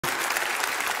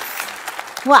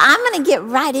Well, I'm going to get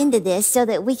right into this so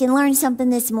that we can learn something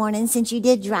this morning since you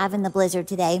did drive in the blizzard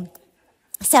today.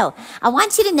 So I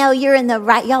want you to know you're in the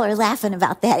right, y'all are laughing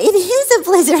about that. It is a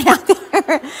blizzard out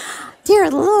there.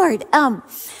 Dear Lord.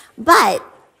 But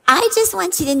I just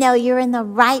want you to know you're in the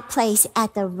right place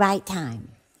at the right time.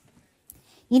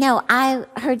 You know, I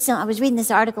was reading this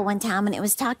article one time and it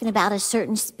was talking about a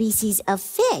certain species of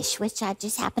fish, which I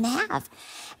just happen to have.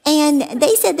 And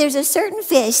they said there's a certain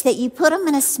fish that you put them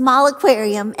in a small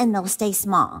aquarium and they'll stay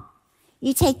small.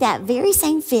 You take that very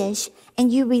same fish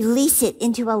and you release it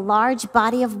into a large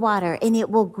body of water and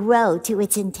it will grow to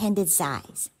its intended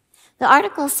size. The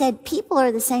article said people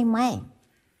are the same way.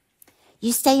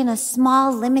 You stay in a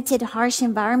small, limited, harsh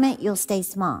environment, you'll stay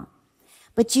small.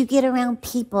 But you get around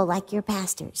people like your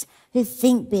pastors who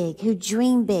think big, who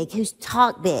dream big, who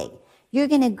talk big. You're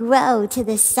going to grow to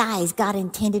the size God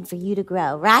intended for you to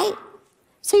grow, right?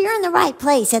 So you're in the right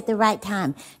place at the right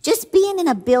time. Just being in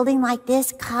a building like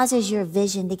this causes your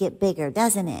vision to get bigger,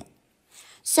 doesn't it?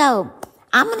 So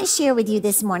I'm going to share with you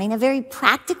this morning a very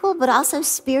practical but also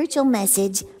spiritual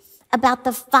message about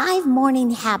the 5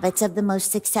 morning habits of the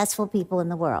most successful people in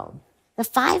the world. The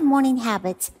 5 morning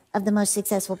habits of the most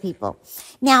successful people.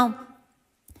 Now,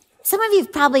 some of you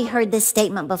have probably heard this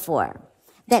statement before,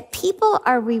 that people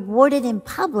are rewarded in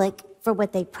public for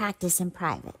what they practice in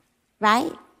private,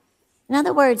 right? In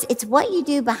other words, it's what you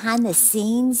do behind the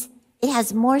scenes. It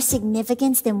has more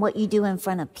significance than what you do in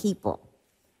front of people.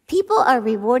 People are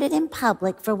rewarded in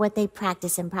public for what they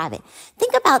practice in private.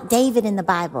 Think about David in the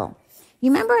Bible.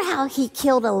 You remember how he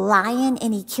killed a lion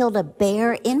and he killed a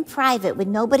bear in private with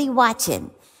nobody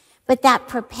watching? But that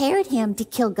prepared him to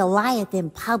kill Goliath in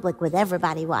public with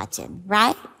everybody watching,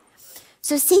 right?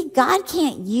 So see, God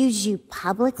can't use you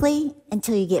publicly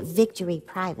until you get victory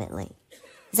privately.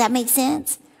 Does that make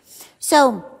sense?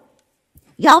 So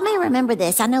y'all may remember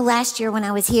this. I know last year when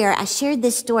I was here, I shared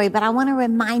this story, but I want to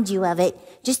remind you of it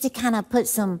just to kind of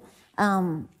put a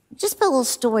little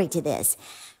story to this.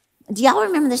 Do y'all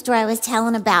remember the story I was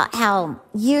telling about how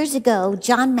years ago,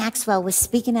 John Maxwell was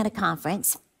speaking at a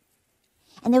conference,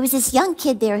 and there was this young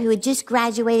kid there who had just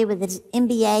graduated with his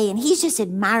MBA, and he's just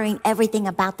admiring everything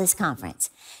about this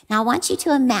conference. Now, I want you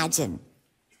to imagine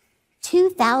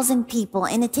 2,000 people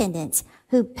in attendance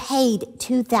who paid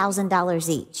 $2,000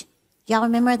 each. Y'all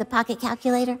remember the pocket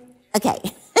calculator? Okay,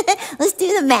 let's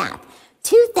do the math.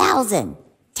 2,000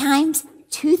 times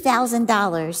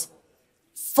 $2,000,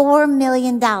 $4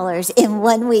 million in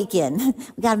one weekend.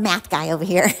 We got a math guy over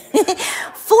here.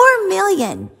 4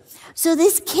 million. So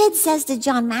this kid says to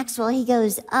John Maxwell, he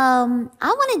goes, I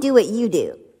want to do what you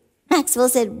do. Maxwell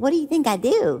said, what do you think I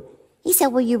do? He said,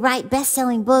 well, you write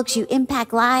best-selling books, you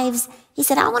impact lives. He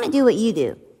said, I want to do what you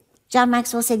do. John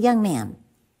Maxwell said, young man,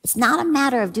 it's not a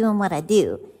matter of doing what I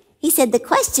do. He said, the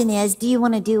question is, do you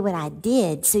want to do what I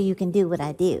did so you can do what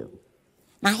I do?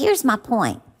 Now, here's my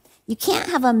point. You can't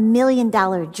have $1 million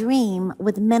dream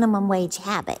with minimum wage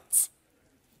habits.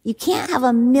 You can't have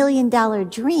 $1 million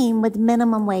dream with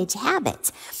minimum wage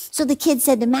habits. So the kid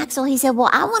said to Maxwell, he said, well,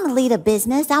 I want to lead a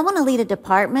business. I want to lead a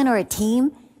department or a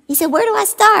team. He said, where do I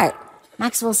start?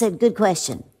 Maxwell said, good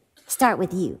question. Start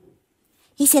with you.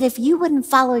 He said, if you wouldn't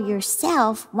follow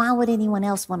yourself, why would anyone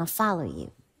else want to follow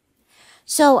you?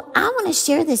 So I want to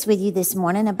share this with you this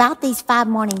morning about these 5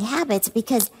 morning habits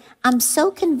because I'm so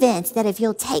convinced that if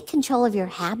you'll take control of your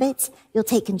habits, you'll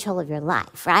take control of your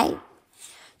life, right?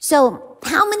 So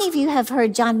how many of you have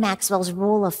heard John Maxwell's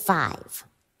rule of 5?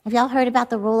 Have y'all heard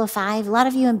about the rule of 5? A lot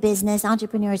of you in business,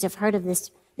 entrepreneurs have heard of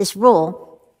this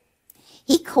rule.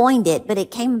 He coined it, but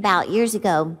it came about years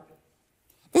ago.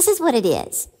 This is what it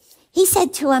is. He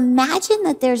said to imagine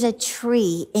that there's a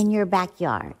tree in your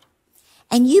backyard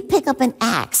and you pick up an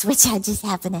axe, which I just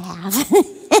happen to have.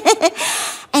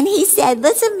 And he said,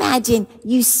 let's imagine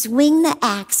you swing the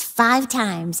axe 5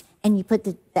 times and you put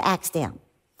the axe down.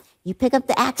 You pick up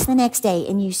the axe the next day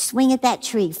and you swing at that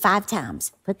tree 5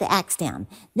 times, put the axe down.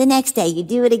 The next day you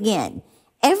do it again.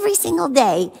 Every single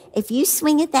day, if you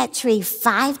swing at that tree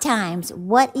 5 times,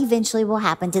 what eventually will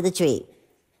happen to the tree?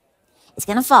 It's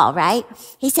going to fall, right?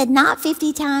 He said, not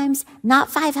 50 times,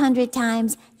 not 500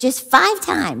 times, just 5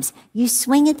 times. You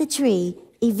swing at the tree,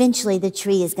 eventually the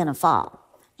tree is going to fall.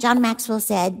 John Maxwell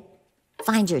said,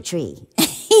 find your tree.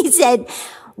 He said,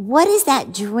 what is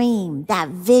that dream, that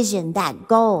vision, that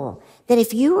goal, that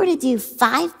if you were to do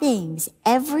 5 things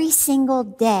every single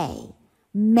day,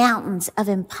 mountains of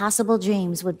impossible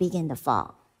dreams would begin to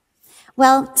fall?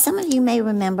 Well, some of you may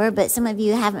remember, but some of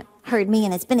you haven't heard me,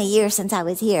 and it's been a year since I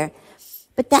was here.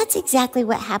 But that's exactly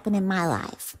what happened in my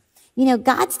life. You know,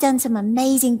 God's done some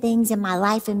amazing things in my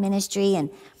life and ministry,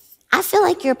 and I feel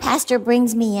like your pastor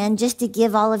brings me in just to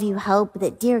give all of you hope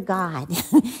that, dear God,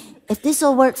 if this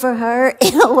will work for her,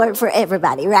 it'll work for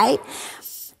everybody, right?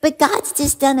 But God's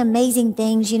just done amazing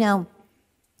things. I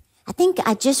think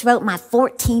I just wrote my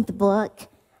 14th book.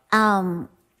 I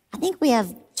think we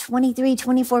have 23,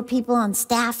 24 people on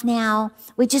staff now.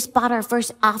 We just bought our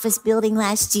first office building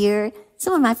last year.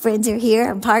 Some of my friends are here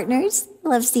and partners.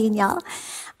 Love seeing y'all.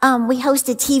 We host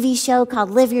a TV show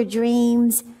called Live Your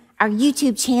Dreams. Our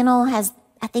YouTube channel has,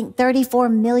 I think, 34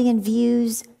 million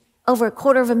views, over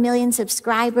 250,000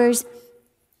 subscribers.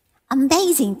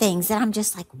 Amazing things that I'm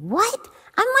just like, what?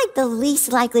 I'm like the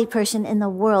least likely person in the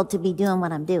world to be doing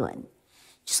what I'm doing.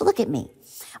 Just look at me.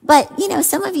 But,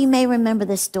 some of you may remember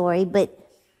this story, but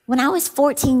when I was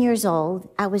 14 years old,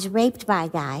 I was raped by a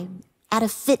guy at a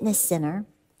fitness center.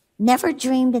 Never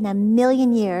dreamed in a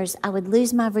million years I would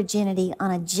lose my virginity on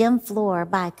a gym floor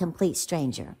by a complete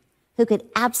stranger who could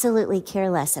absolutely care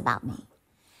less about me.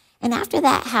 And after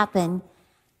that happened,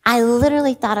 I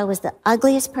literally thought I was the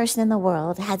ugliest person in the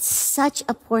world, had such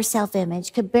a poor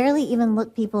self-image, could barely even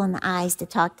look people in the eyes to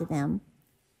talk to them.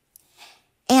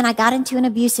 And I got into an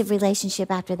abusive relationship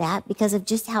after that because of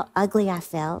just how ugly I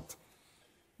felt.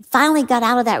 Finally got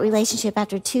out of that relationship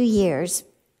after 2 years.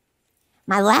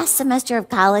 My last semester of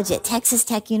college at Texas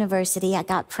Tech University, I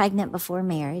got pregnant before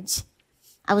marriage.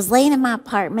 I was laying in my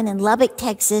apartment in Lubbock,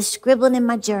 Texas, scribbling in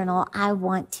my journal, I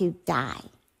want to die.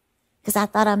 Because I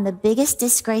thought I'm the biggest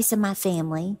disgrace in my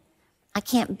family. I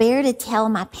can't bear to tell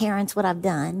my parents what I've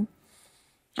done.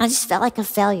 I just felt like a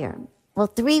failure. Well,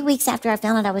 3 weeks after I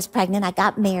found out I was pregnant, I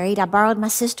got married. I borrowed my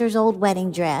sister's old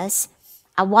wedding dress.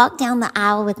 I walked down the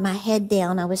aisle with my head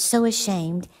down. I was so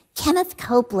ashamed. Kenneth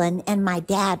Copeland and my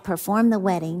dad performed the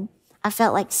wedding. I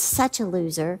felt like such a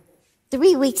loser.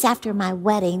 3 weeks after my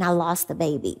wedding, I lost the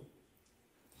baby.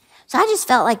 So I just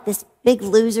felt like this big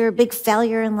loser, big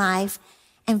failure in life.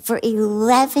 And for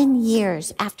 11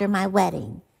 years after my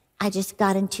wedding, I just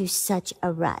got into such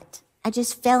a rut. I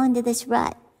just fell into this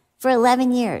rut for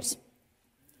 11 years.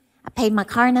 I paid my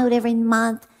car note every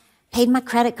month, paid my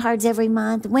credit cards every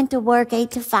month, went to work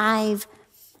 8 to 5,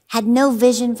 had no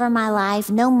vision for my life,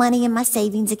 no money in my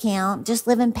savings account, just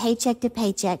living paycheck to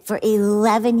paycheck for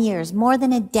 11 years, more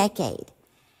than a decade.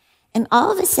 And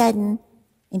all of a sudden,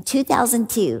 in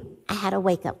 2002, I had a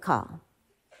wake-up call.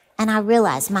 And I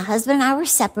realized my husband and I were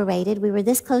separated. We were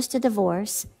this close to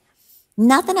divorce.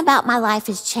 Nothing about my life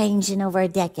has changed in over a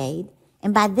decade.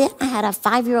 And by then, I had a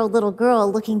 5-year-old little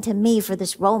girl looking to me for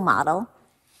this role model.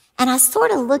 And I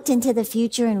sort of looked into the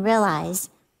future and realized,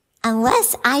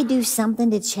 unless I do something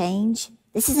to change,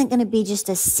 this isn't going to be just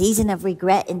a season of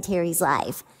regret in Terry's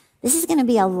life. This is going to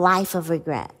be a life of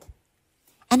regret.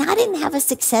 And I didn't have a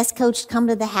success coach come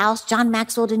to the house. John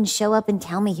Maxwell didn't show up and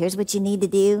tell me, here's what you need to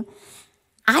do.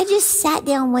 I just sat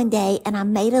down one day and I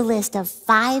made a list of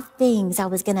 5 things I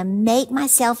was going to make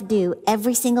myself do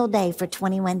every single day for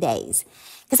 21 days.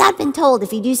 Because I'd been told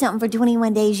if you do something for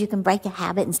 21 days, you can break a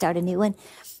habit and start a new one.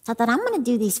 So I thought, I'm going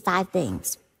to do these 5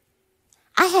 things.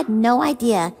 I had no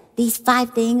idea these 5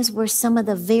 things were some of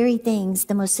the very things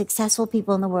the most successful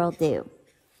people in the world do.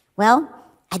 Well,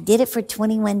 I did it for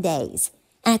 21 days.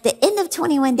 And at the end of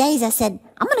 21 days, I said,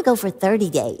 I'm going to go for 30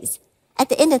 days. At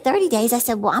the end of 30 days, I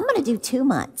said, well, I'm going to do 2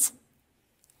 months.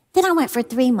 Then I went for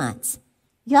 3 months.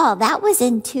 Y'all, that was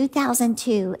in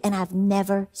 2002, and I've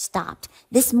never stopped.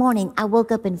 This morning, I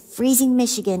woke up in freezing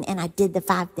Michigan, and I did the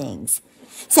 5 things.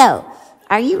 So,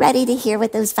 are you ready to hear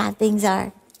what those 5 things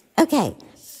are? Okay.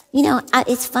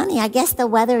 It's funny. I guess the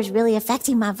weather is really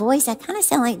affecting my voice. I kind of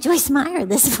sound like Joyce Meyer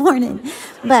this morning,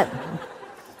 but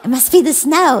it must be the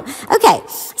snow. Okay,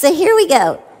 so here we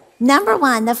go. Number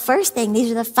 1, the first thing,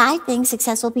 these are the 5 things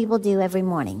successful people do every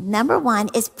morning. Number 1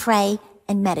 is pray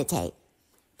and meditate.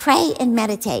 Pray and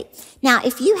meditate. Now,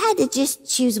 if you had to just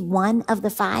choose one of the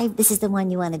 5, this is the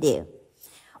one you want to do.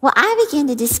 Well, I began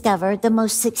to discover the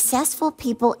most successful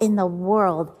people in the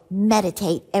world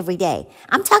meditate every day.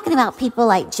 I'm talking about people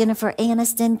like Jennifer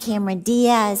Aniston, Cameron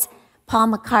Diaz, Paul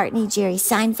McCartney, Jerry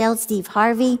Seinfeld, Steve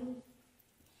Harvey.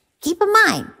 Keep in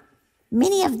mind,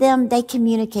 many of them, they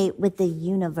communicate with the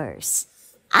universe.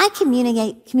 I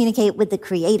communicate with the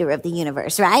creator of the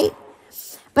universe, right?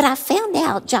 But I found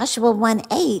out Joshua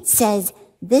 1:8 says,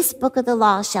 this book of the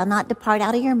law shall not depart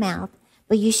out of your mouth,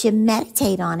 but you should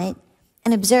meditate on it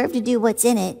and observe to do what's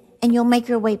in it, and you'll make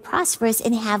your way prosperous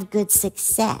and have good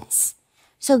success.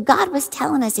 So God was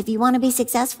telling us, if you want to be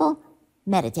successful,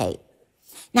 meditate.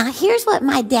 Now, here's what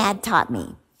my dad taught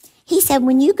me. He said,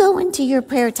 when you go into your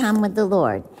prayer time with the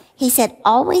Lord, he said,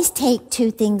 always take 2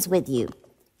 things with you.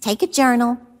 Take a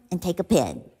journal and take a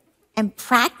pen. And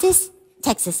practice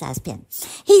Texas-sized pen.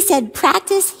 He said,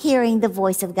 practice hearing the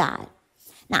voice of God.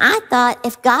 Now, I thought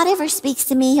if God ever speaks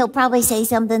to me, he'll probably say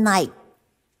something like,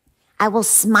 I will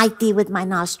smite thee with my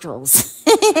nostrils.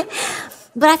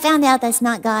 But I found out that's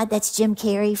not God. That's Jim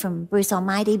Carrey from Bruce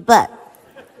Almighty. But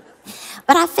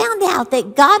I found out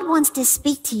that God wants to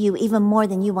speak to you even more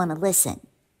than you want to listen.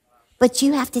 But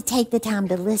you have to take the time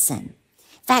to listen.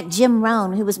 In fact, Jim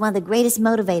Rohn, who was one of the greatest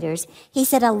motivators, he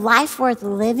said a life worth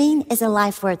living is a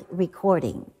life worth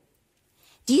recording.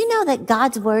 Do you know that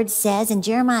God's word says in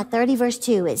Jeremiah 30, verse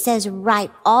 2, it says,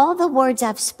 write all the words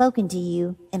I've spoken to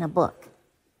you in a book.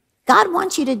 God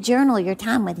wants you to journal your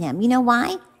time with him. You know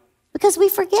why? Because we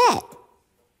forget.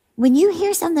 When you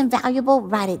hear something valuable,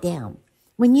 write it down.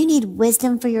 When you need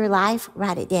wisdom for your life,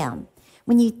 write it down.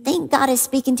 When you think God is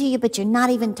speaking to you, but you're not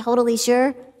even totally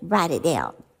sure, write it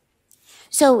down.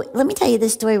 So let me tell you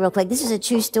this story real quick. This is a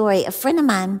true story. A friend of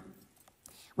mine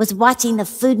was watching the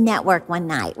Food Network one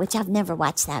night, which I've never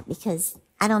watched that because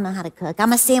I don't know how to cook.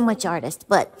 I'm a sandwich artist,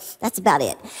 but that's about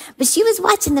it. But she was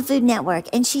watching the Food Network,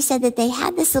 and she said that they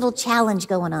had this little challenge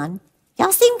going on.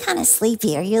 Y'all seem kind of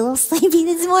sleepy. Are you a little sleepy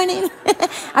this morning?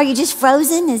 Are you just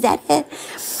frozen? Is that it?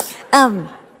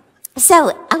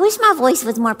 So I wish my voice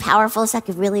was more powerful so I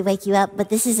could really wake you up, but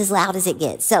this is as loud as it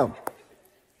gets.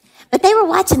 But they were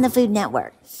watching the Food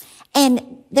Network,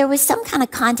 and there was some kind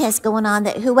of contest going on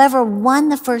that whoever won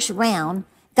the first round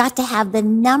got to have the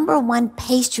 #1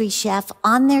 pastry chef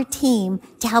on their team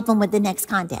to help them with the next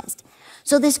contest.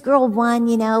 So this girl won,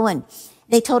 and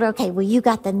they told her, okay, well, you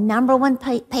got the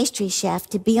 #1 pastry chef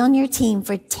to be on your team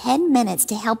for 10 minutes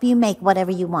to help you make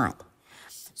whatever you want.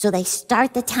 So they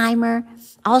start the timer.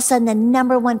 All of a sudden, the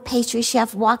 #1 pastry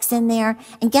chef walks in there,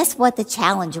 and guess what the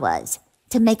challenge was?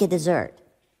 To make a dessert.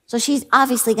 So she's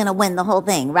obviously going to win the whole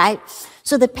thing, right?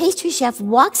 So the pastry chef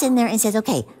walks in there and says,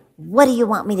 okay, what do you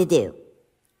want me to do?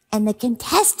 And the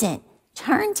contestant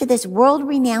turned to this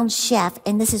world-renowned chef,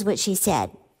 and this is what she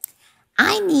said.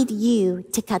 I need you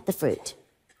to cut the fruit.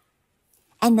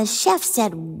 And the chef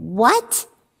said, what?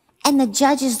 And the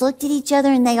judges looked at each other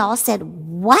and they all said,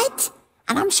 what?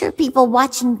 And I'm sure people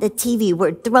watching the TV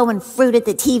were throwing fruit at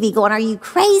the TV going, are you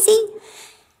crazy?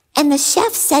 And the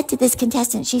chef said to this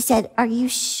contestant, she said, are you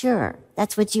sure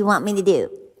that's what you want me to do?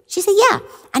 She said, yeah,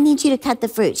 I need you to cut the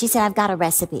fruit. She said, I've got a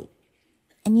recipe.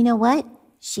 And you know what?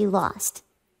 She lost.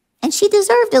 And she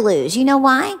deserved to lose. You know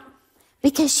why?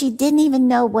 Because she didn't even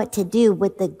know what to do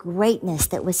with the greatness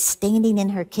that was standing in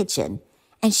her kitchen.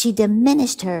 And she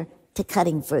diminished her to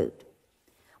cutting fruit.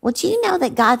 Well, do you know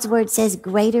that God's word says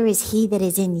greater is he that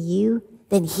is in you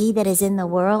than he that is in the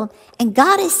world? And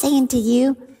God is saying to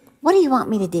you, what do you want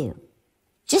me to do?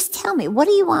 Just tell me, what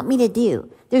do you want me to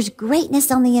do? There's greatness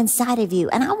on the inside of you,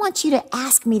 and I want you to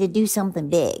ask me to do something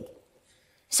big.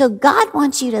 So God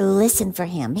wants you to listen for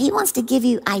him. He wants to give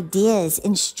you ideas,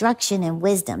 instruction, and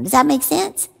wisdom. Does that make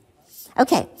sense?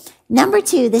 Okay,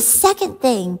 #2, the second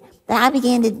thing that I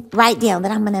began to write down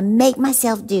that I'm going to make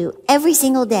myself do every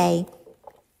single day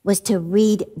was to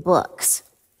read books.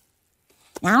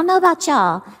 Now, I don't know about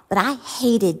y'all, but I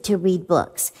hated to read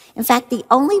books. In fact, the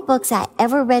only books I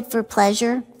ever read for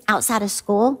pleasure outside of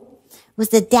school was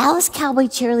the Dallas Cowboy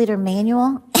Cheerleader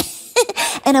Manual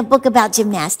and a book about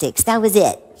gymnastics. That was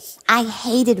it. I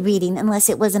hated reading unless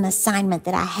it was an assignment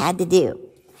that I had to do.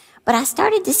 But I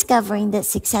started discovering that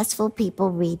successful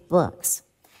people read books.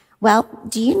 Well,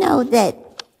 do you know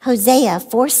that Hosea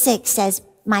 4:6 says,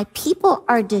 my people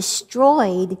are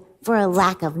destroyed for a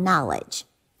lack of knowledge?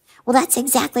 Well, that's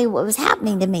exactly what was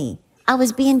happening to me. I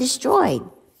was being destroyed.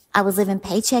 I was living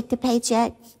paycheck to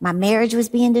paycheck. My marriage was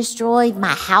being destroyed.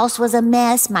 My house was a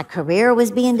mess. My career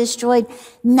was being destroyed.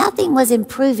 Nothing was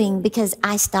improving because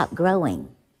I stopped growing.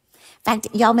 In fact,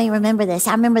 y'all may remember this.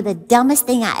 I remember the dumbest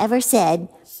thing I ever said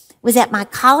was at my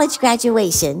college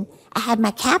graduation. I had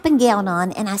my cap and gown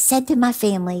on, and I said to my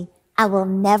family, I will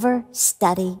never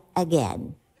study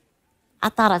again. I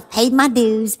thought I've paid my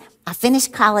dues. I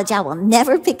finished college. I will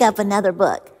never pick up another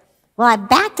book. Well, I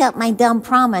backed up my dumb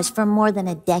promise for more than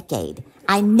a decade.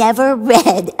 I never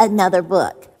read another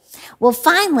book. Well,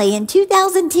 finally, in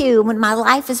 2002, when my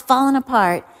life is falling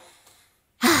apart,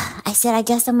 I said, I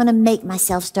guess I'm going to make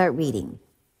myself start reading.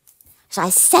 So I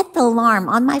set the alarm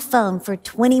on my phone for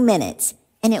 20 minutes,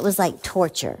 and it was like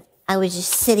torture. I was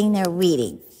just sitting there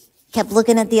reading, kept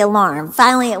looking at the alarm.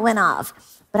 Finally, it went off.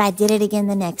 But I did it again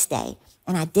the next day,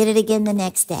 and I did it again the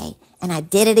next day, and I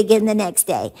did it again the next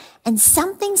day. And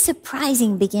something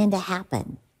surprising began to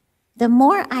happen. The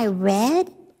more I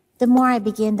read, the more I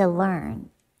began to learn.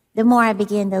 The more I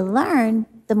began to learn,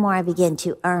 the more I began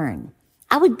to earn.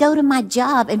 I would go to my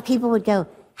job and people would go,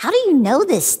 how do you know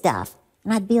this stuff?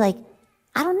 And I'd be like,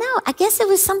 I don't know. I guess it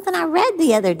was something I read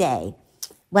the other day.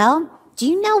 Well, do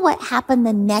you know what happened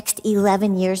the next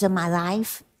 11 years of my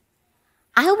life?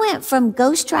 I went from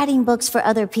ghostwriting books for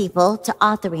other people to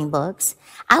authoring books.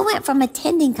 I went from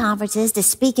attending conferences to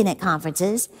speaking at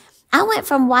conferences. I went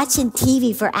from watching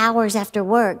TV for hours after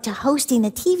work to hosting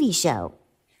a TV show.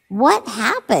 What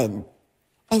happened?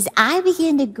 As I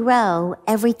began to grow,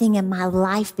 everything in my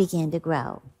life began to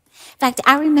grow. In fact,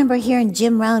 I remember hearing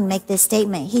Jim Rohn make this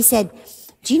statement. He said,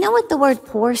 do you know what the word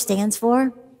poor stands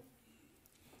for?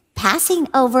 Passing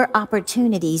over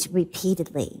opportunities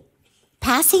repeatedly.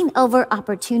 Passing over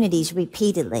opportunities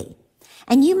repeatedly.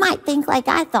 And you might think like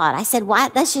I thought. I said, why?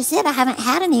 That's just it. I haven't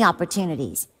had any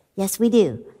opportunities. Yes, we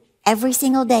do. Every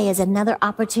single day is another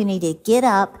opportunity to get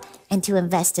up and to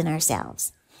invest in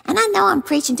ourselves. And I know I'm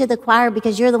preaching to the choir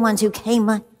because you're the ones who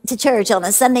came to church on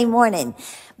a Sunday morning.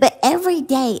 But every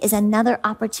day is another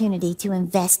opportunity to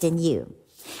invest in you.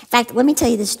 In fact, let me tell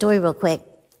you this story real quick.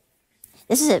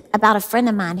 This is about a friend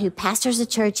of mine who pastors a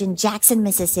church in Jackson,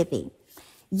 Mississippi.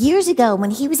 Years ago,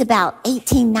 when he was about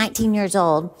 18, 19 years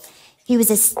old, he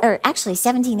was actually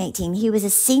 17, 18, he was a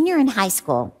senior in high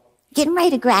school, getting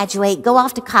ready to graduate, go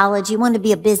off to college. He wanted to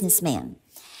be a businessman.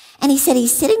 And he said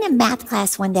he's sitting in math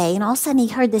class one day, and all of a sudden he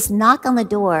heard this knock on the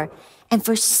door, and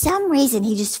for some reason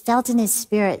he just felt in his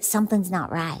spirit something's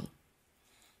not right.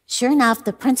 Sure enough,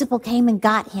 the principal came and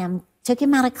got him, took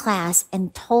him out of class,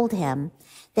 and told him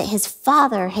that his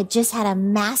father had just had a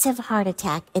massive heart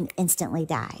attack and instantly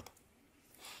died.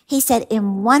 He said,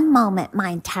 in one moment, my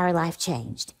entire life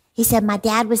changed. He said, my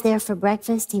dad was there for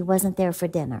breakfast. He wasn't there for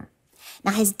dinner.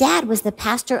 Now, his dad was the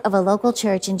pastor of a local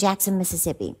church in Jackson,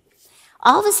 Mississippi.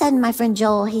 All of a sudden, my friend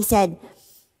Joel, he said,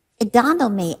 it dawned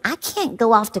on me, I can't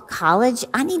go off to college.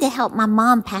 I need to help my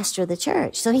mom pastor the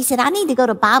church. So he said, I need to go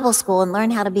to Bible school and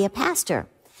learn how to be a pastor.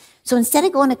 So instead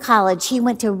of going to college, he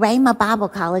went to Rhema Bible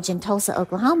College in Tulsa,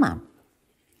 Oklahoma.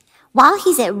 While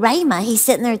he's at Rhema, he's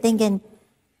sitting there thinking,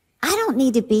 I don't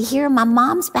need to be here. My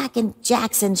mom's back in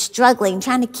Jackson struggling,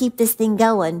 trying to keep this thing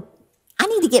going. I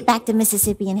need to get back to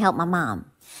Mississippi and help my mom.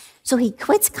 So he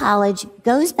quits college,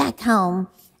 goes back home,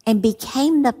 and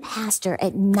became the pastor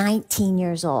at 19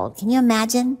 years old. Can you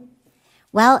imagine?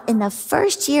 Well, in the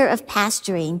first year of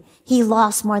pastoring, he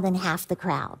lost more than half the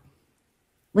crowd,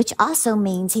 which also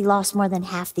means he lost more than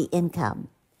half the income.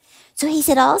 So he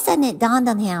said, all of a sudden it dawned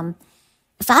on him,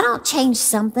 if I don't change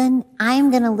something,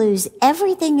 I'm going to lose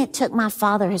everything it took my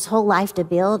father his whole life to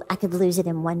build. I could lose it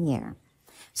in 1 year.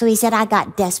 So he said, I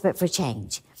got desperate for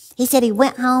change. He said he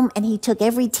went home and he took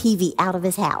every TV out of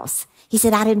his house. He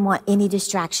said, I didn't want any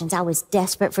distractions. I was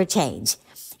desperate for change.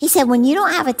 He said, when you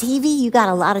don't have a TV, you got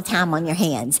a lot of time on your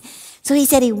hands. So he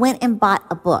said he went and bought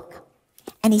a book.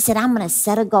 And he said, I'm going to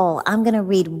set a goal. I'm going to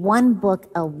read 1 book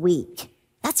a week.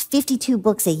 That's 52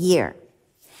 books a year.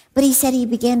 But he said he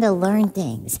began to learn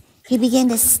things. He began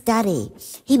to study.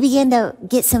 He began to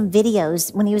get some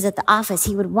videos. When he was at the office,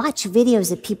 he would watch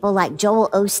videos of people like Joel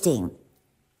Osteen.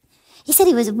 He said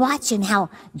he was watching how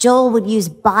Joel would use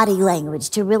body language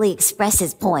to really express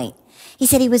his point. He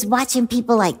said he was watching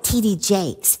people like T.D.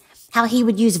 Jakes, how he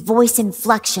would use voice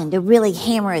inflection to really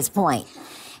hammer his point.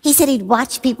 He said he'd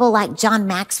watch people like John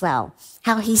Maxwell,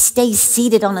 how he stays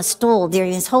seated on a stool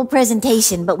during his whole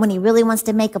presentation, but when he really wants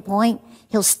to make a point,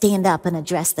 he'll stand up and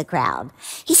address the crowd.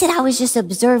 He said, I was just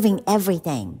observing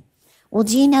everything. Well,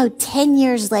 do you know, 10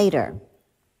 years later,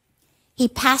 he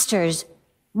pastors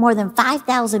more than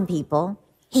 5,000 people.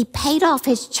 He paid off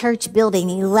his church building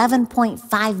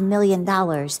 $11.5 million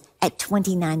at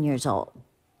 29 years old.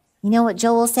 You know what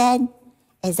Joel said?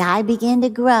 As I began to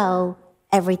grow,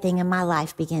 everything in my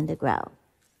life began to grow.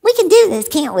 We can do this,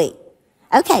 can't we?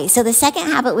 Okay, so the second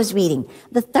habit was reading.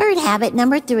 The third habit,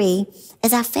 number 3,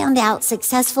 is I found out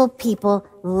successful people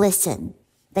listen.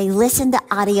 They listen to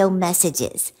audio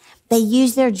messages. They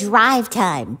use their drive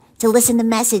time to listen to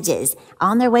messages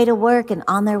on their way to work and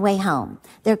on their way home.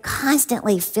 They're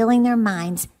constantly filling their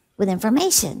minds with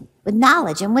information, with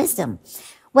knowledge and wisdom.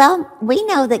 Well, we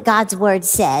know that God's word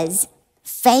says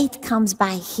faith comes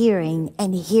by hearing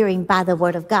and hearing by the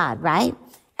word of God, right?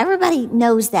 Everybody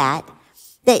knows that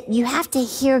you have to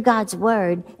hear God's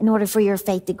word in order for your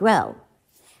faith to grow.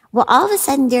 Well, all of a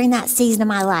sudden during that season of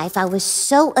my life, I was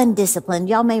so undisciplined.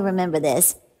 Y'all may remember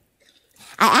this.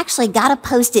 I actually got a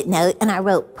Post-it note and I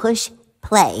wrote push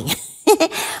play.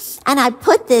 And I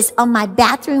put this on my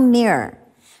bathroom mirror.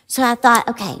 So I thought,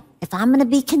 okay, if I'm going to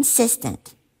be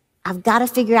consistent, I've got to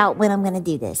figure out when I'm going to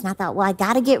do this. And I thought, well, I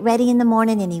got to get ready in the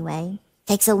morning anyway.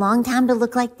 Takes a long time to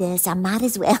look like this. I might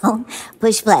as well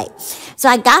push play. So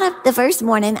I got up the first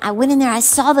morning. I went in there. I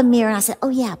saw the mirror and I said, oh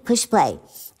yeah, push play.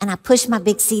 And I pushed my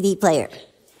big CD player.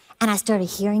 And I started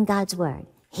hearing God's word,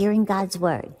 hearing God's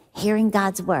word, hearing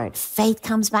God's word. Faith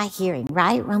comes by hearing,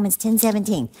 right? Romans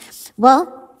 10:17.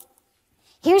 Well,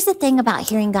 here's the thing about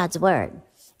hearing God's word.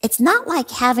 It's not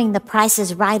like having the Price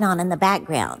is Right on in the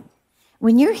background.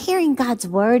 When you're hearing God's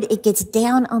word, it gets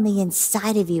down on the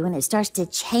inside of you and it starts to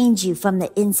change you from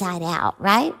the inside out,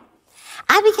 right?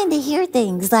 I began to hear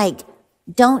things like,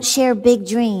 don't share big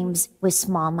dreams with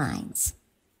small minds.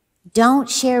 Don't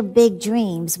share big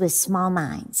dreams with small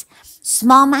minds.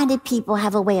 Small-minded people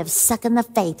have a way of sucking the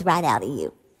faith right out of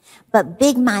you. But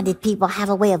big-minded people have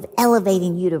a way of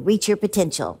elevating you to reach your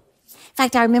potential. In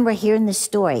fact, I remember hearing this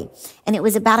story, and it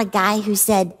was about a guy who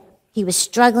said he was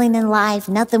struggling in life,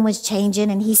 nothing was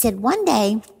changing, and he said one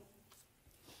day,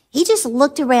 he just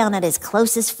looked around at his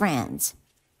closest friends,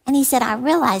 and he said, I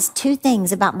realized two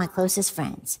things about my closest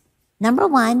friends. Number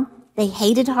one, they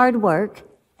hated hard work,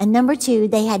 and number two,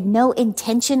 they had no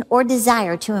intention or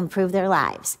desire to improve their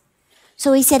lives.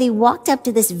 So he said he walked up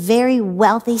to this very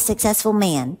wealthy, successful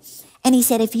man, and he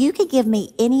said, if you could give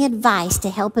me any advice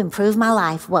to help improve my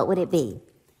life, what would it be?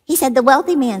 He said, the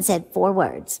wealthy man said 4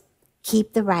 words,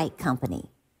 keep the right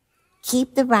company.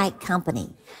 Keep the right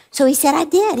company. So he said, I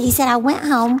did. He said, I went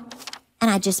home and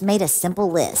I just made a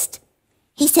simple list.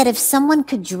 He said, if someone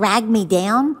could drag me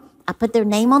down, I put their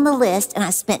name on the list and I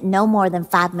spent no more than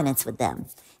 5 minutes with them.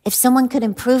 If someone could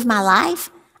improve my life,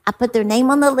 I put their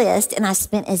name on the list and I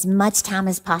spent as much time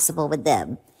as possible with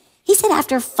them. He said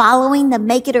after following the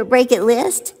make it or break it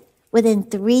list, within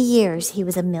 3 years, he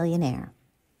was a millionaire.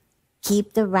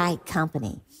 Keep the right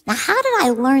company. Now, how did I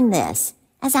learn this?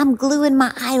 As I'm gluing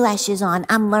my eyelashes on,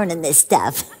 I'm learning this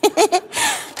stuff.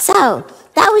 So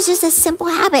that was just a simple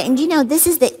habit. And you know, this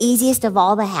is the easiest of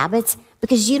all the habits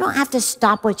because you don't have to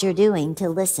stop what you're doing to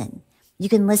listen. You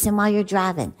can listen while you're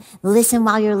driving, listen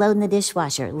while you're loading the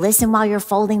dishwasher, listen while you're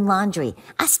folding laundry.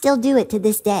 I still do it to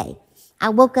this day. I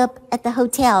woke up at the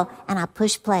hotel and I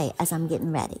push play as I'm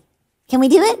getting ready. Can we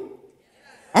do it?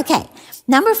 Okay.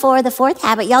 Number 4, the 4th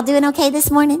habit. Y'all doing okay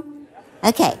this morning?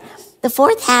 Okay. The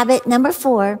 4th habit, number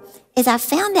 4, is I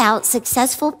found out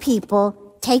successful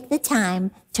people take the time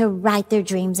to write their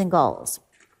dreams and goals.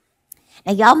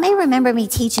 Now, y'all may remember me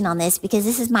teaching on this because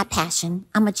this is my passion.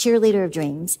 I'm a cheerleader of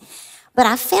dreams. But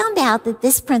I found out that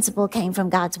this principle came from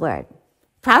God's word.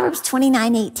 Proverbs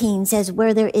 29:18 says,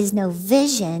 where there is no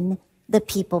vision, the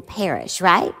people perish,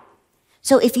 right?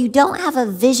 So if you don't have a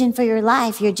vision for your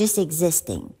life, you're just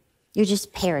existing. You're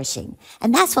just perishing.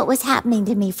 And that's what was happening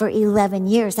to me for 11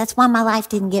 years. That's why my life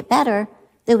didn't get better.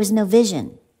 There was no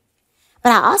vision.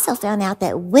 But I also found out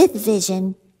that with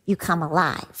vision, you come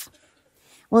alive.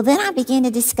 Well, then I began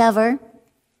to discover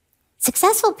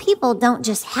successful people don't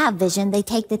just have vision, they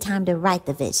take the time to write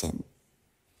the vision.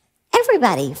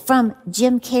 Everybody from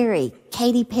Jim Carrey,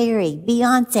 Katy Perry,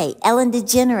 Beyonce, Ellen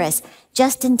DeGeneres,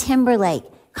 Justin Timberlake,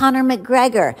 Conor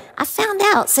McGregor. I found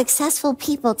out successful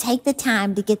people take the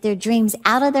time to get their dreams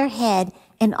out of their head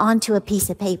and onto a piece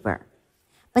of paper.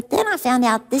 But then I found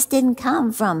out this didn't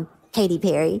come from Katy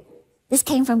Perry. This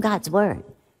came from God's word.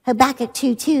 Habakkuk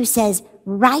 2:2 says,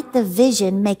 write the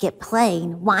vision, make it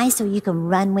plain. Why? So you can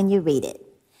run when you read it.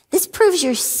 This proves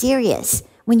you're serious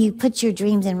when you put your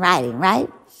dreams in writing, right?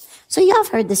 So y'all have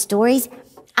heard the stories.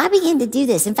 I began to do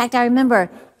this. In fact, I remember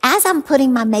as I'm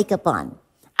putting my makeup on,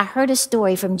 I heard a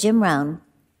story from Jim Rohn.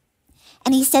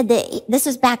 And he said that this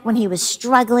was back when he was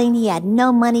struggling. He had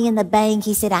no money in the bank.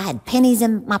 He said, I had pennies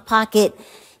in my pocket.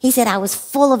 He said, I was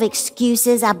full of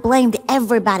excuses. I blamed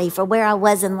everybody for where I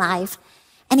was in life.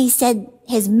 And he said,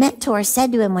 his mentor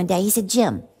said to him one day, he said,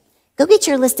 Jim, go get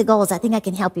your list of goals. I think I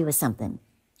can help you with something.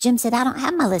 Jim said, I don't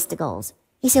have my list of goals.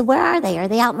 He said, where are they? Are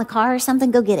they out in the car or something?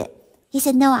 Go get it. He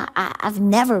said, no, I've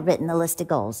never written a list of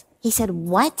goals. He said,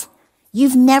 what?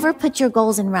 You've never put your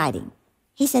goals in writing?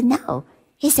 He said, no.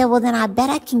 He said, well, then I bet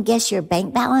I can guess your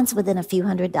bank balance within a few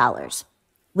 $100s,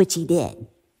 which he did.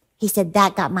 He said,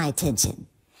 that got my attention.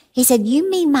 He said, you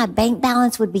mean my bank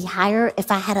balance would be higher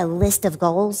if I had a list of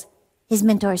goals? His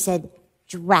mentor said,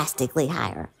 drastically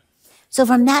higher. So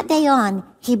from that day on,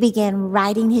 he began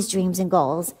writing his dreams and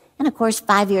goals. And of course,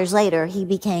 5 years later, he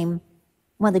became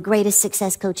one of the greatest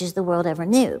success coaches the world ever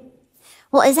knew.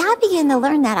 Well, as I began to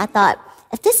learn that, I thought,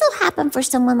 if this will happen for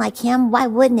someone like him, why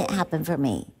wouldn't it happen for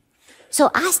me? So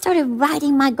I started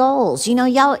writing my goals. You know,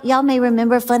 y'all may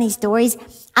remember funny stories.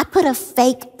 I put a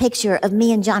fake picture of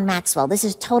me and John Maxwell. This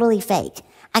is totally fake.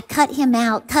 I cut him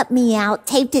out, cut me out,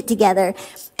 taped it together,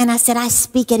 and I said, I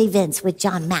speak at events with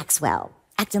John Maxwell,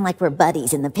 acting like we're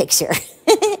buddies in the picture.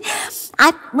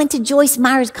 I went to Joyce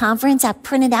Meyer's conference. I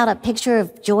printed out a picture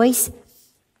of Joyce,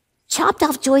 chopped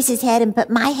off Joyce's head and put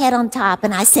my head on top,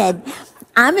 and I said,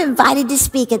 I'm invited to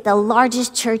speak at the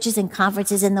largest churches and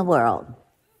conferences in the world.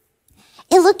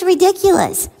 It looked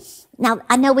ridiculous. Now,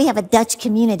 I know we have a Dutch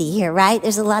community here, right?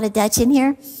 There's a lot of Dutch in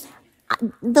here.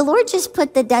 The Lord just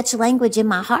put the Dutch language in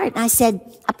my heart. And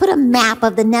I put a map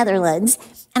of the Netherlands.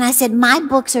 And I said, my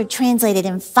books are translated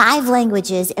in 5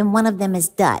 languages, and one of them is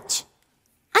Dutch.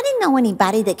 I didn't know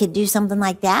anybody that could do something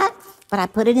like that, but I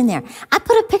put it in there. I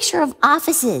put a picture of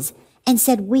offices and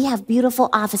said, we have beautiful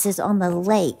offices on the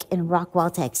lake in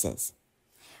Rockwall, Texas.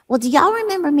 Well, do y'all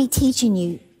remember me teaching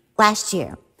you last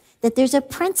year that there's a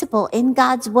principle in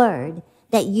God's word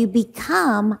that you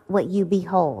become what you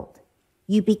behold?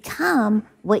 You become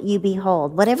what you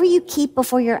behold. Whatever you keep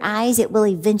before your eyes, it will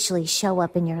eventually show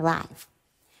up in your life.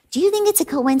 Do you think it's a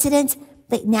coincidence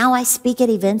that now I speak at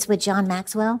events with John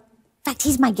Maxwell? In fact,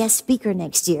 he's my guest speaker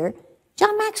next year.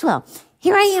 John Maxwell.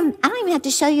 Here I am. I don't even have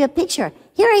to show you a picture.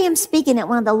 Here I am speaking at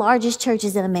one of the largest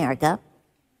churches in America.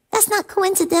 That's not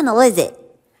coincidental, is it?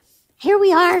 Here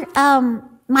we are,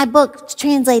 my book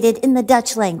translated in the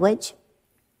Dutch language.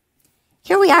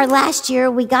 Here we are last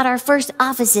year. We got our first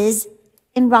offices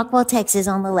in Rockwall, Texas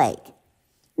on the lake.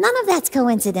 None of that's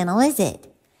coincidental, is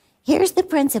it? Here's the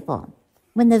principle.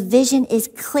 When the vision is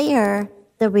clear,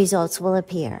 the results will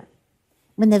appear.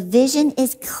 When the vision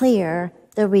is clear,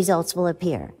 the results will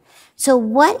appear. So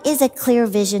what is a clear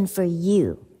vision for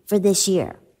you for this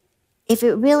year? If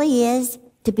it really is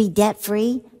to be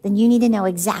debt-free, then you need to know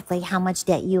exactly how much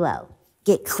debt you owe.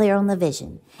 Get clear on the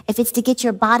vision. If it's to get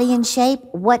your body in shape,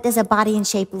 what does a body in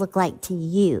shape look like to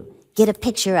you? Get a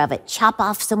picture of it. Chop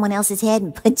off someone else's head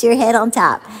and put your head on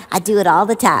top. I do it all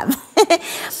the time.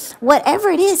 Whatever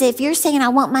it is, if you're saying, I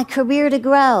want my career to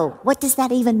grow, what does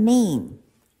that even mean?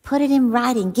 Put it in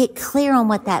writing. Get clear on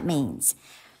what that means.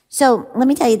 So let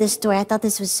me tell you this story. I thought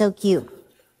this was so cute.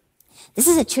 This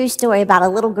is a true story about a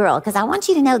little girl, because I want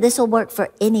you to know this will work for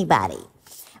anybody.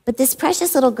 But this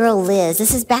precious little girl, Liz,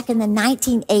 this is back in the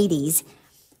 1980s.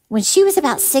 When she was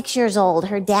about 6 years old,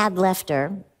 her dad left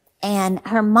her, and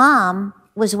her mom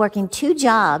was working 2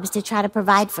 jobs to try to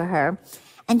provide for her.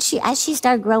 And as she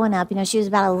started growing up, she was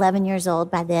about 11 years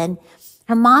old by then.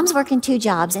 Her mom's working 2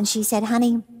 jobs, and she said,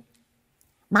 honey,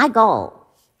 my goal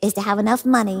is to have enough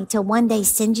money to one day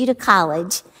send you to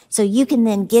college so you can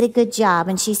then get a good job.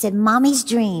 And she said, Mommy's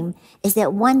dream is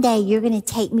that one day you're going to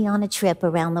take me on a trip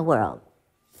around the world.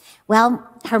 Well,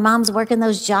 her mom's working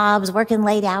those jobs, working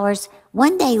late hours.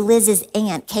 One day, Liz's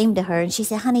aunt came to her and she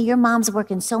said, honey, your mom's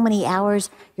working so many hours.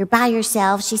 You're by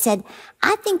yourself. She said,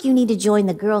 I think you need to join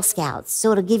the Girl Scouts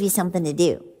so it'll give you something to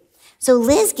do. So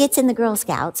Liz gets in the Girl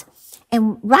Scouts,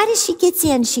 and right as she gets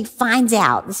in, she finds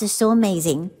out, this is so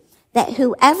amazing, that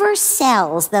whoever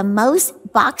sells the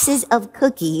most boxes of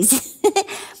cookies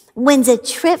wins a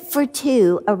trip for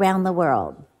 2 around the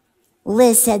world.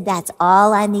 Liz said, that's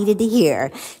all I needed to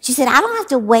hear. She said, I don't have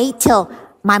to wait till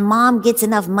my mom gets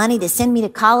enough money to send me to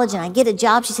college and I get a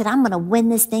job. She said, I'm going to win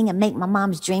this thing and make my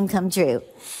mom's dream come true.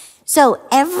 So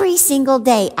every single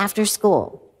day after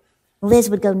school, Liz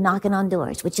would go knocking on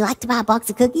doors. Would you like to buy a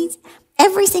box of cookies?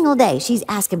 Every single day, she's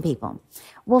asking people.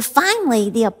 Well,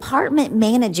 finally, the apartment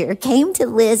manager came to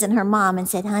Liz and her mom and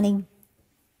said, honey,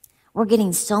 we're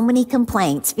getting so many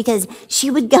complaints, because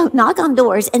she would go knock on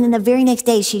doors and then the very next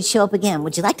day she'd show up again.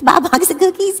 Would you like to buy a box of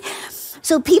cookies?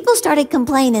 So people started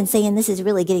complaining, saying this is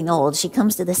really getting old. She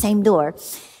comes to the same door.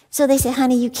 So they said,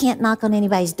 honey, you can't knock on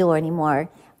anybody's door anymore.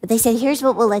 But they said, here's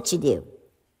what we'll let you do.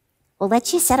 We'll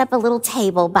let you set up a little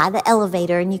table by the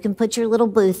elevator and you can put your little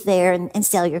booth there and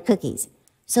sell your cookies.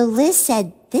 So Liz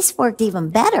said, this worked even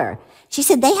better. She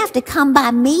said, they have to come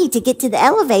by me to get to the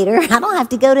elevator. I don't have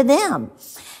to go to them.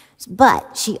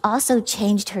 But she also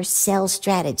changed her sales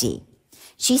strategy.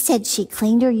 She said she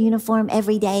cleaned her uniform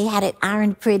every day, had it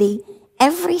ironed pretty.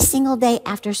 Every single day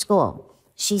after school,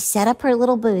 she set up her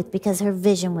little booth because her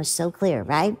vision was so clear,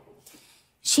 right?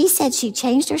 She said she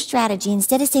changed her strategy.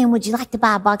 Instead of saying, would you like to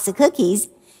buy a box of cookies?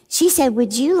 She said,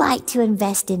 would you like to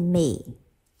invest in me?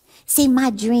 See,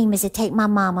 my dream is to take my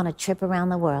mom on a trip around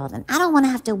the world, and I don't want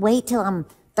to have to wait till I'm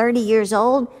 30 years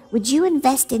old. Would you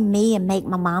invest in me and make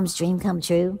my mom's dream come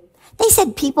true? They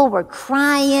said people were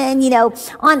crying.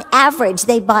 On average,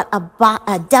 they bought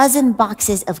a dozen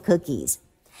boxes of cookies.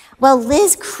 Well,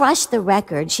 Liz crushed the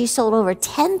record. She sold over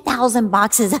 10,000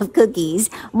 boxes of cookies,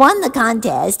 won the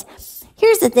contest.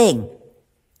 Here's the thing.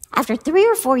 After 3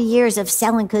 or 4 years of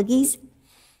selling cookies,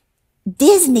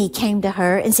 Disney came to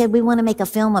her and said, we want to make a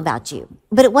film about you.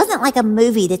 But it wasn't like a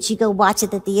movie that you go watch at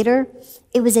the theater.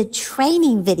 It was a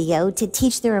training video to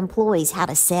teach their employees how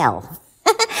to sell.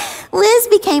 Liz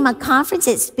became a conference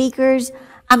at speakers.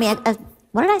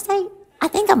 What did I say? I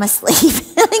think I'm asleep.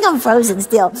 I think I'm frozen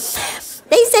still.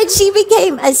 They said she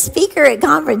became a speaker at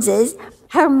conferences.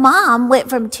 Her mom went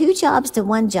from 2 jobs to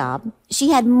 1 job.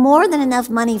 She had more than enough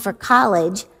money for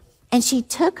college, and she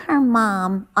took her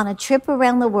mom on a trip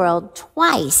around the world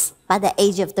twice by the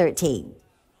age of 13.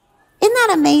 Isn't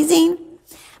that amazing?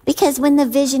 Because when the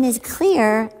vision is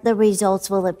clear, the results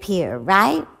will appear,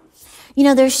 right? You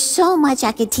know, there's so much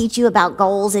I could teach you about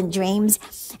goals and dreams.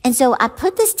 And so I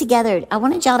put this together. I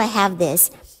wanted y'all to have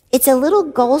this. It's a little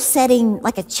goal setting,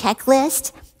 like a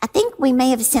checklist. I think we may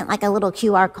have sent like a little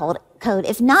QR code.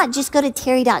 If not, just go to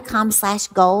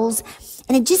terri.com/goals.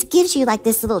 And it just gives you like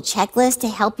this little checklist to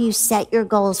help you set your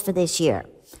goals for this year.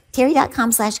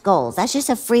 terri.com/goals. That's just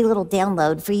a free little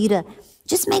download for you to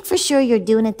just make for sure you're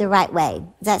doing it the right way.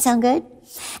 Does that sound good?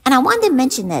 And I wanted to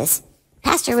mention this.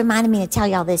 Pastor reminded me to tell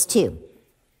y'all this too.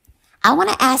 I want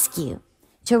to ask you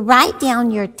to write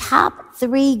down your top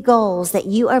 3 goals that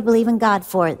you are believing God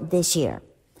for this year.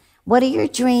 What are your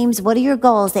dreams? What are your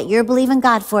goals that you're believing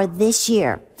God for this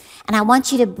year? And I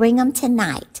want you to bring them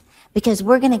tonight, because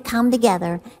we're going to come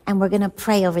together and we're going to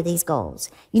pray over these goals.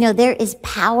 You know, there is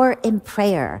power in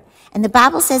prayer. And the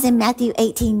Bible says in Matthew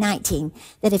 18:19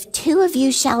 that if 2 of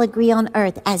you shall agree on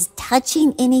earth as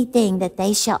touching anything that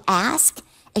they shall ask,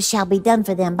 it shall be done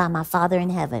for them by my Father in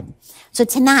heaven. So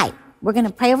tonight, we're going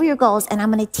to pray over your goals, and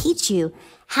I'm going to teach you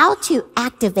how to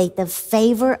activate the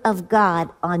favor of God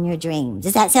on your dreams.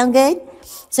 Does that sound good?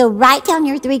 So write down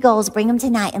your 3 goals, bring them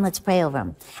tonight, and let's pray over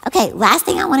them. Okay, last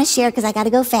thing I want to share, because I got to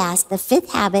go fast. The 5th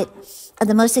habit of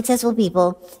the most successful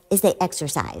people is they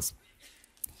exercise.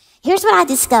 Here's what I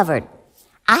discovered.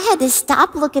 I had to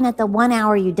stop looking at the 1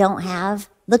 hour you don't have,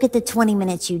 look at the 20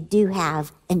 minutes you do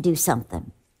have, and do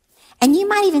something. And you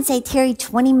might even say, Terri,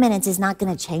 20 minutes is not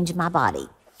going to change my body.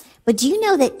 But do you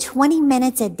know that 20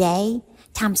 minutes a day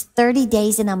times 30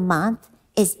 days in a month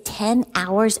is 10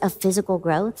 hours of physical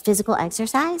growth, physical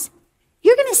exercise?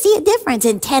 You're going to see a difference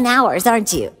in 10 hours,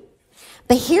 aren't you?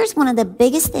 But here's one of the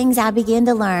biggest things I began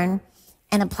to learn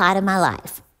and apply to my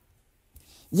life.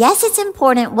 Yes, it's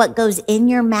important what goes in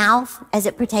your mouth as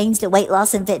it pertains to weight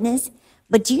loss and fitness,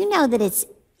 but do you know that it's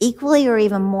equally or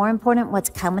even more important what's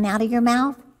coming out of your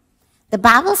mouth? The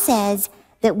Bible says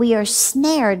that we are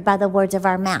snared by the words of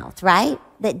our mouth, right?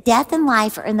 That death and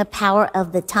life are in the power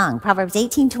of the tongue. Proverbs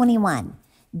 18:21.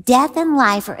 Death and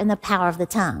life are in the power of the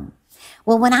tongue.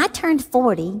 Well, when I turned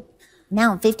 40,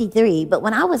 now I'm 53, but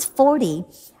when I was 40,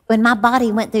 when my body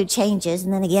went through changes,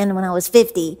 and then again when I was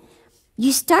 50,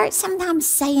 you start sometimes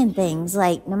saying things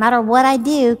like, no matter what I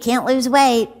do, can't lose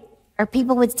weight. Or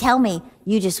people would tell me,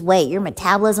 you just wait, your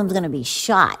metabolism's going to be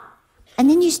shot. And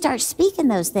then you start speaking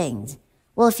those things.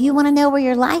 Well, if you want to know where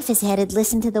your life is headed,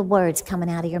 listen to the words coming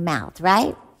out of your mouth,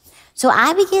 right? So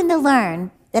I began to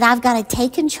learn that I've got to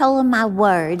take control of my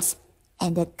words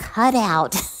and to cut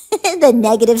out the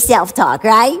negative self-talk,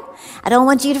 right? I don't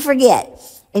want you to forget.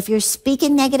 If you're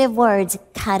speaking negative words,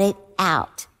 cut it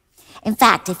out. In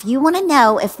fact, if you want to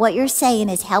know if what you're saying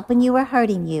is helping you or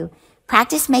hurting you,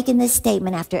 practice making this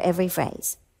statement after every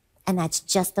phrase. And that's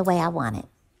just the way I want it.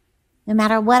 No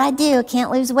matter what I do, I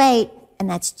can't lose weight. And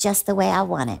that's just the way I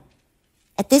want it.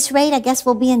 At this rate, I guess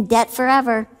we'll be in debt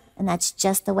forever. And that's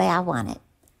just the way I want it.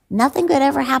 Nothing good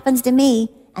ever happens to me.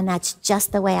 And that's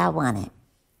just the way I want it.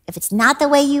 If it's not the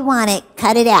way you want it,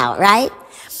 cut it out, right?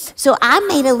 So I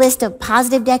made a list of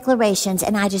positive declarations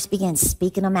and I just began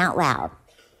speaking them out loud.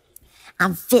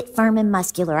 I'm fit, firm, and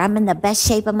muscular. I'm in the best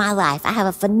shape of my life. I have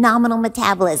a phenomenal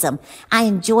metabolism. I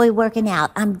enjoy working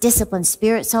out. I'm disciplined,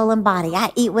 spirit, soul, and body.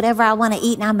 I eat whatever I want to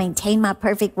eat, and I maintain my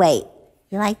perfect weight.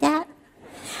 You like that?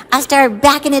 I started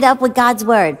backing it up with God's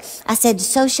word. I said,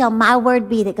 so shall my word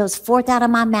be that goes forth out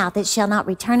of my mouth. It shall not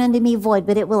return unto me void,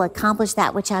 but it will accomplish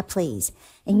that which I please.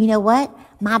 And you know what?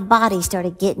 My body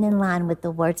started getting in line with the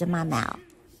words of my mouth.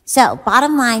 So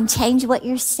bottom line, change what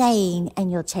you're saying,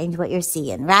 and you'll change what you're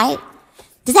seeing, right?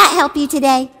 Does that help you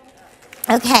today?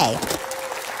 Okay.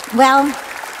 Well,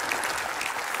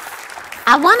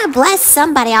 I want to bless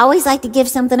somebody. I always like to give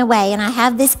something away, and I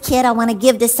have this kit I want to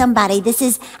give to somebody.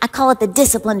 I call it the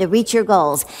discipline to reach your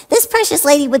goals. This precious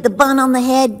lady with the bun on the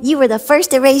head, you were the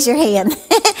first to raise your hand.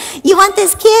 You want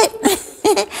this kit?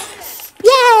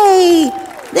 Yay!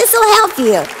 This will help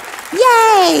you.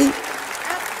 Yay!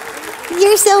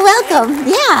 You're so welcome.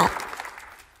 Yeah.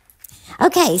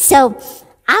 Okay, so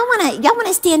y'all want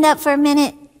to stand up for a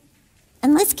minute?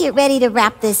 And let's get ready to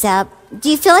wrap this up. Do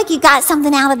you feel like you got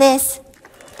something out of this?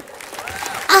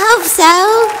 I hope so.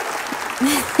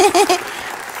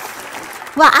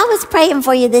 Well, I was praying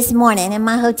for you this morning in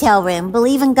my hotel room,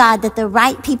 believing God that the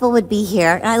right people would be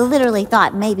here. And I literally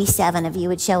thought maybe 7 of you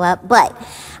would show up, but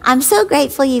I'm so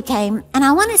grateful you came. And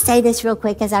I want to say this real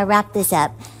quick as I wrap this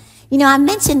up. You know, I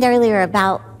mentioned earlier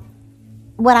about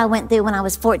what I went through when I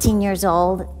was 14 years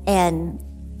old and,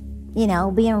 you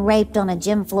know, being raped on a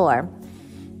gym floor.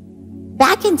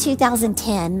 Back in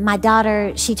 2010, my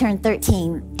daughter, she turned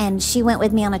 13, and she went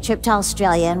with me on a trip to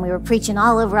Australia, and we were preaching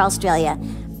all over Australia.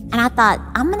 And I thought,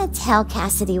 I'm going to tell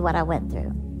Cassidy what I went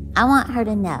through. I want her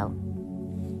to know.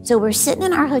 So we're sitting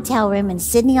in our hotel room in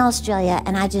Sydney, Australia,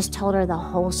 and I just told her the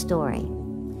whole story.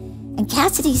 And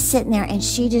Cassidy's sitting there, and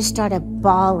she just started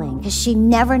bawling because she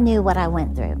never knew what I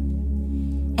went through.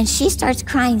 And she starts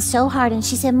crying so hard, and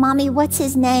she said, Mommy, what's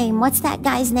his name? What's that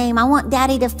guy's name? I want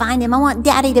Daddy to find him. I want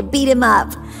Daddy to beat him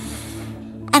up.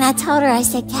 And I told her, I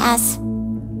said, Cass,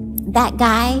 that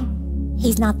guy,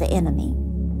 he's not the enemy.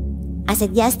 I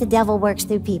said, yes, the devil works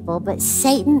through people, but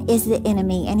Satan is the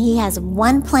enemy, and he has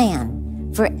one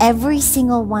plan for every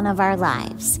single one of our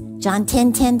lives. John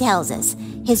 10:10 tells us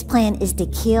his plan is to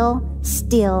kill,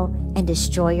 steal, and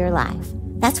destroy your life.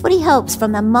 That's what he hopes.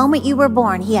 From the moment you were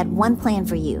born, he had one plan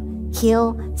for you: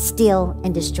 kill, steal,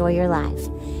 and destroy your life.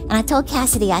 And I told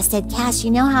Cassidy, I said, Cass,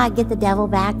 you know how I get the devil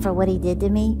back for what he did to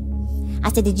me?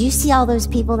 I said, did you see all those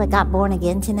people that got born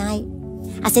again tonight?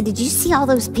 I said, did you see all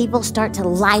those people start to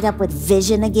light up with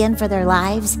vision again for their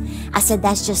lives? I said,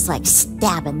 that's just like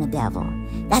stabbing the devil.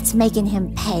 That's making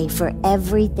him pay for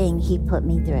everything he put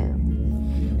me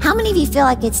through. How many of you feel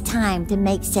like it's time to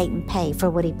make Satan pay for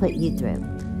what he put you through?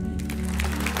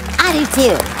 I do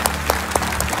too.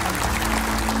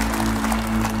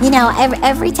 You know,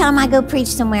 every time I go preach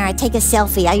somewhere, I take a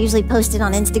selfie. I usually post it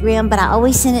on Instagram, but I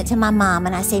always send it to my mom,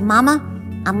 and I say, Mama,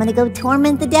 I'm going to go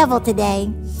torment the devil today.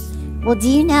 Well, do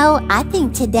you know, I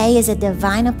think today is a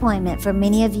divine appointment for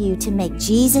many of you to make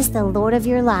Jesus the Lord of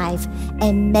your life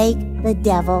and make the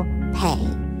devil pay.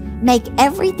 Make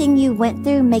everything you went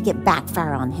through, make it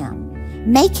backfire on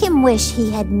him. Make him wish he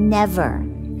had never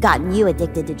gotten you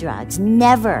addicted to drugs,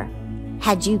 never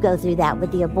had you go through that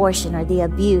with the abortion or the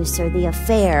abuse or the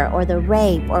affair or the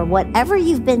rape or whatever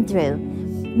you've been through.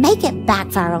 Make it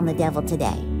backfire on the devil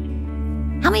today.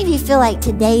 How many of you feel like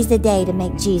today's the day to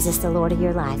make Jesus the Lord of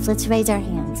your life? Let's raise our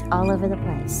hands all over the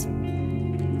place.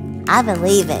 I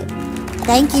believe it.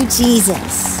 Thank you,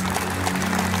 Jesus.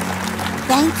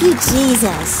 Thank you,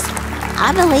 Jesus.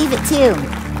 I believe it too.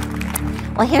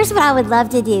 Well, here's what I would love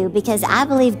to do, because I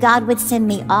believe God would send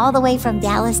me all the way from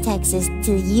Dallas, Texas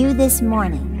to you this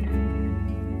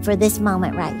morning for this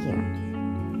moment right here.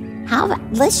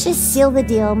 Let's just seal the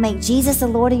deal, make Jesus the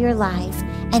Lord of your life,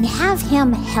 and have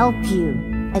him help you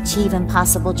achieve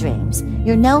impossible dreams.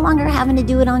 You're no longer having to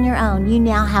do it on your own. You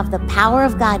now have the power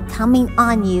of God coming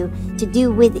on you to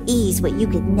do with ease what you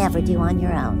could never do on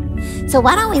your own. So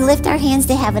why don't we lift our hands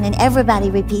to heaven and everybody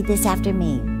repeat this after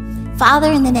me. Father,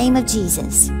 in the name of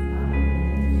Jesus,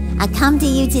 I come to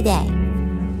you today.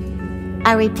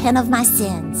 I repent of my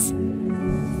sins.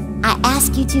 I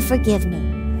ask you to forgive me.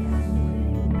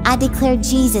 I declare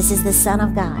Jesus is the Son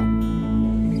of God.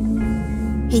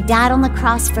 He died on the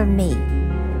cross for me.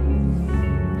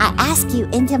 I ask you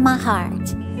into my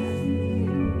heart.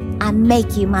 I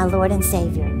make you my Lord and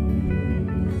Savior.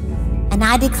 And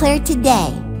I declare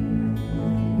today,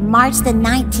 March the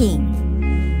 19th,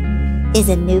 is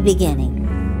a new beginning.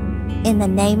 In the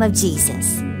name of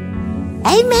Jesus.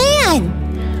 Amen.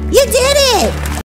 You did it.